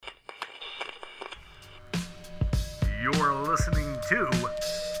listening to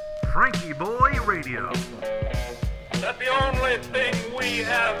FrankieBoi Radio. That the only thing we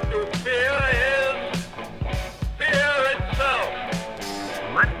have to fear is fear itself.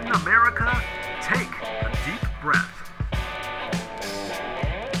 Letting America take a deep breath.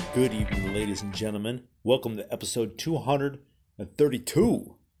 Good evening, ladies and gentlemen. Welcome to episode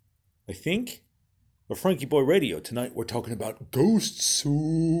 232, I think, of FrankieBoi Radio. Tonight we're talking about ghosts.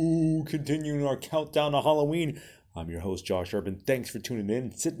 Ooh, continuing our countdown to Halloween. I'm your host, Josh Urban. Thanks for tuning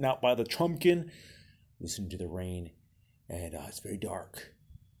in. Sitting out by the Trumpkin, listening to the rain. And it's very dark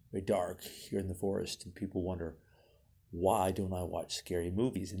here in the forest. And people wonder, why don't I watch scary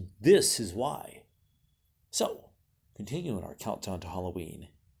movies? And this is why. So, continuing our countdown to Halloween.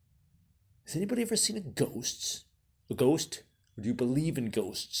 Has anybody ever seen a ghost? A ghost? Or do you believe in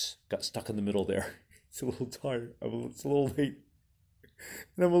ghosts? Got stuck in the middle there. It's a little tired. It's a little late.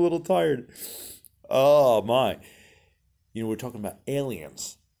 And I'm a little tired. Oh, my. You know, we were talking about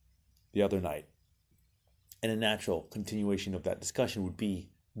aliens the other night. And a natural continuation of that discussion would be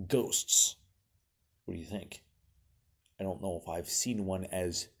ghosts. What do you think? I don't know if I've seen one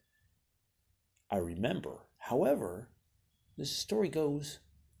as I remember. However, this story goes,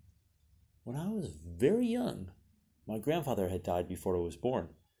 when I was very young, my grandfather had died before I was born.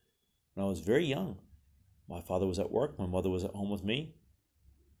 When I was very young, my father was at work, my mother was at home with me,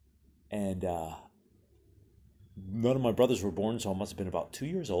 and none of my brothers were born, so I must have been about 2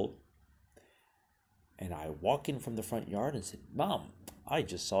 years old. And I walk in from the front yard and said, "Mom, I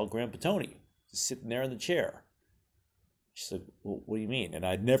just saw Grandpa Tony just sitting there in the chair." She said, "Well, what do you mean?" And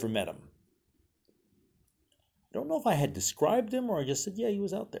I'd never met him. I don't know if I had described him or I just said, yeah, he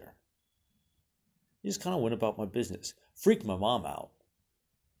was out there. I just kind of went about my business. Freaked my mom out.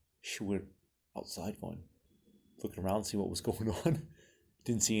 She went outside looking around, see what was going on.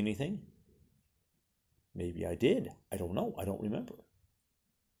 Didn't see anything. Maybe I did. I don't know. I don't remember.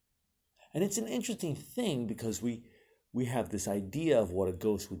 And it's an interesting thing because we have this idea of what a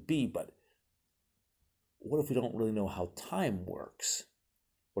ghost would be, but what if we don't really know how time works?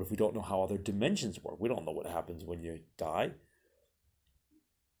 What if we don't know how other dimensions work? We don't know what happens when you die.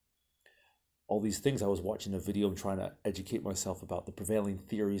 All these things. I was watching a video and trying to educate myself about the prevailing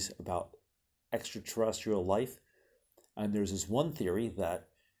theories about extraterrestrial life. And there's this one theory that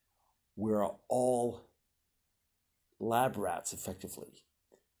we're all lab rats, effectively.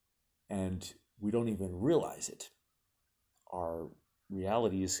 And we don't even realize it. Our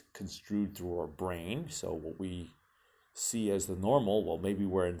reality is construed through our brain. So what we see as the normal, well, maybe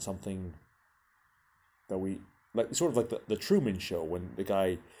we're in something that we like, sort of like the Truman Show, when the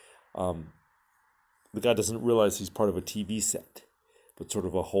guy doesn't realize he's part of a TV set, but sort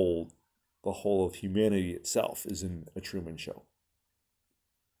of the whole of humanity itself is in a Truman Show.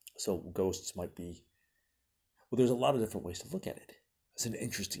 So ghosts might be, well, there's a lot of different ways to look at it. It's an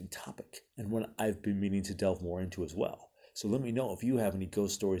interesting topic, and one I've been meaning to delve more into as well. So let me know if you have any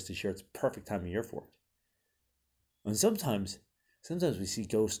ghost stories to share. It's a perfect time of year for it. And sometimes we see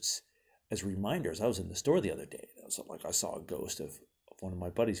ghosts as reminders. I was in the store the other day. I saw a ghost of one of my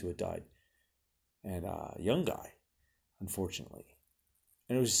buddies who had died, and a young guy, unfortunately.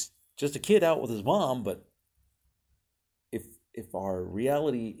 And it was just a kid out with his mom. But if our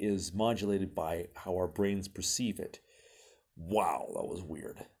reality is modulated by how our brains perceive it, wow, that was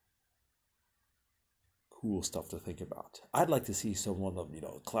weird. Cool stuff to think about. I'd like to see some one of them,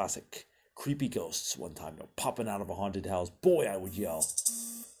 classic creepy ghosts one time, popping out of a haunted house. Boy, I would yell.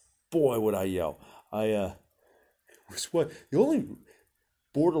 Boy, would I yell. The only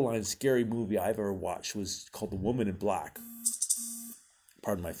borderline scary movie I've ever watched was called The Woman in Black.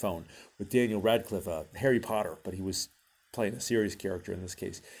 Pardon my phone. With Daniel Radcliffe, Harry Potter, but he was playing a serious character in this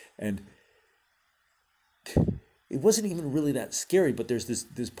case. And it wasn't even really that scary, but there's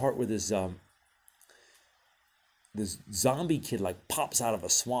this part where this zombie kid pops out of a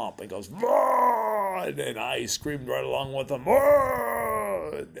swamp and goes, "Roar!" And I screamed right along with him.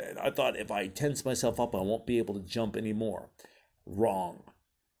 "Roar!" And I thought, if I tense myself up, I won't be able to jump anymore. Wrong.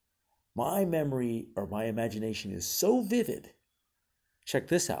 My memory or my imagination is so vivid. Check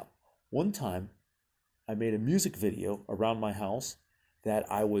this out. One time, I made a music video around my house that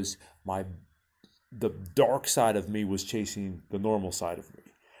the dark side of me was chasing the normal side of me.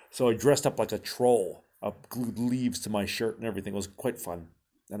 So I dressed up like a troll. I glued leaves to my shirt and everything. It was quite fun.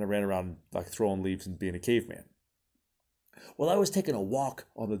 And I ran around throwing leaves and being a caveman. Well, I was taking a walk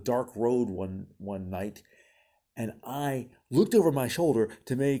on the dark road one night, and I looked over my shoulder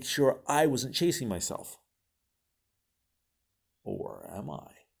to make sure I wasn't chasing myself. Or am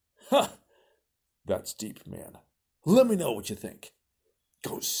I? Ha! That's deep, man. Let me know what you think.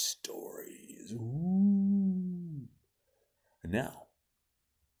 Ghost stories. Ooh. And now,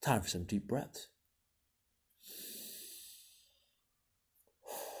 time for some deep breaths.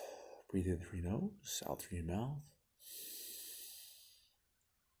 Breathe in through your nose, out through your mouth.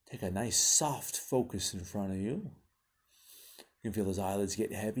 Take a nice soft focus in front of you. You can feel those eyelids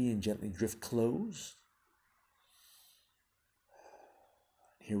get heavy and gently drift closed.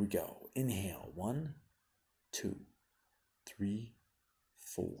 Here we go. Inhale. 1, 2, 3,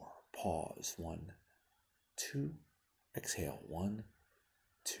 4. Pause. 1, 2. Exhale. 1,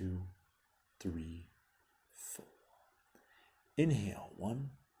 2, 3, 4. Inhale. 1,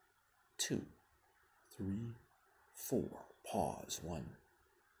 2, 3, 4. Pause. 1,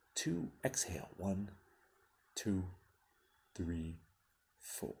 2. Exhale. 1, 2, 3,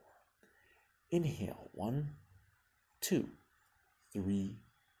 4. Inhale. 1, 2, 3,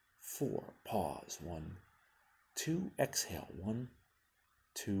 4. Pause. 1, 2. Exhale. 1,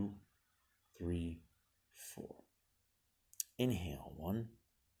 2, 3, 4. Inhale. 1,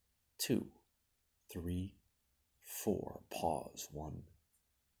 2, 3, 4. Pause. 1,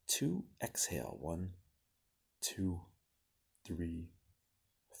 2. Exhale. 1, 2, 3,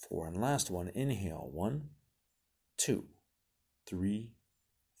 4. And last one. Inhale. 1, 2, 3,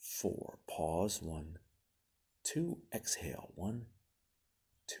 4. Pause. 1, 2. Exhale. 1,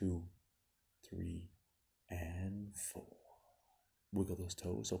 2, 3, and 4. Wiggle those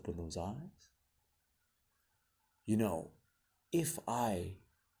toes, open those eyes. You know, if I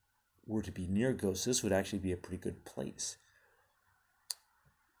were to be near ghosts, this would actually be a pretty good place.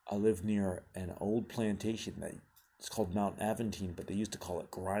 I live near an old plantation that it's called Mount Aventine, but they used to call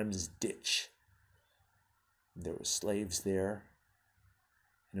it Grimes Ditch. There were slaves there,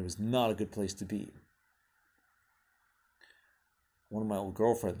 and it was not a good place to be. One of my old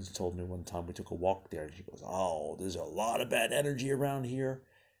girlfriends told me one time we took a walk there, and she goes, "Oh, there's a lot of bad energy around here.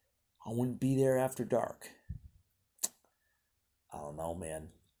 I wouldn't be there after dark." I don't know, man,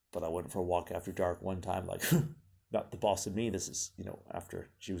 but I went for a walk after dark one time, like, not the boss of me. This is, after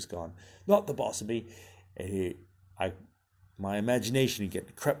she was gone. Not the boss of me. And my imagination again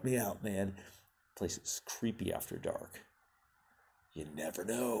crept me out, man. The place is creepy after dark. You never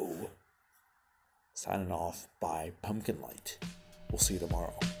know. Signing off by Pumpkin Light. We'll see you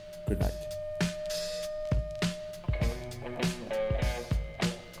tomorrow. Good night.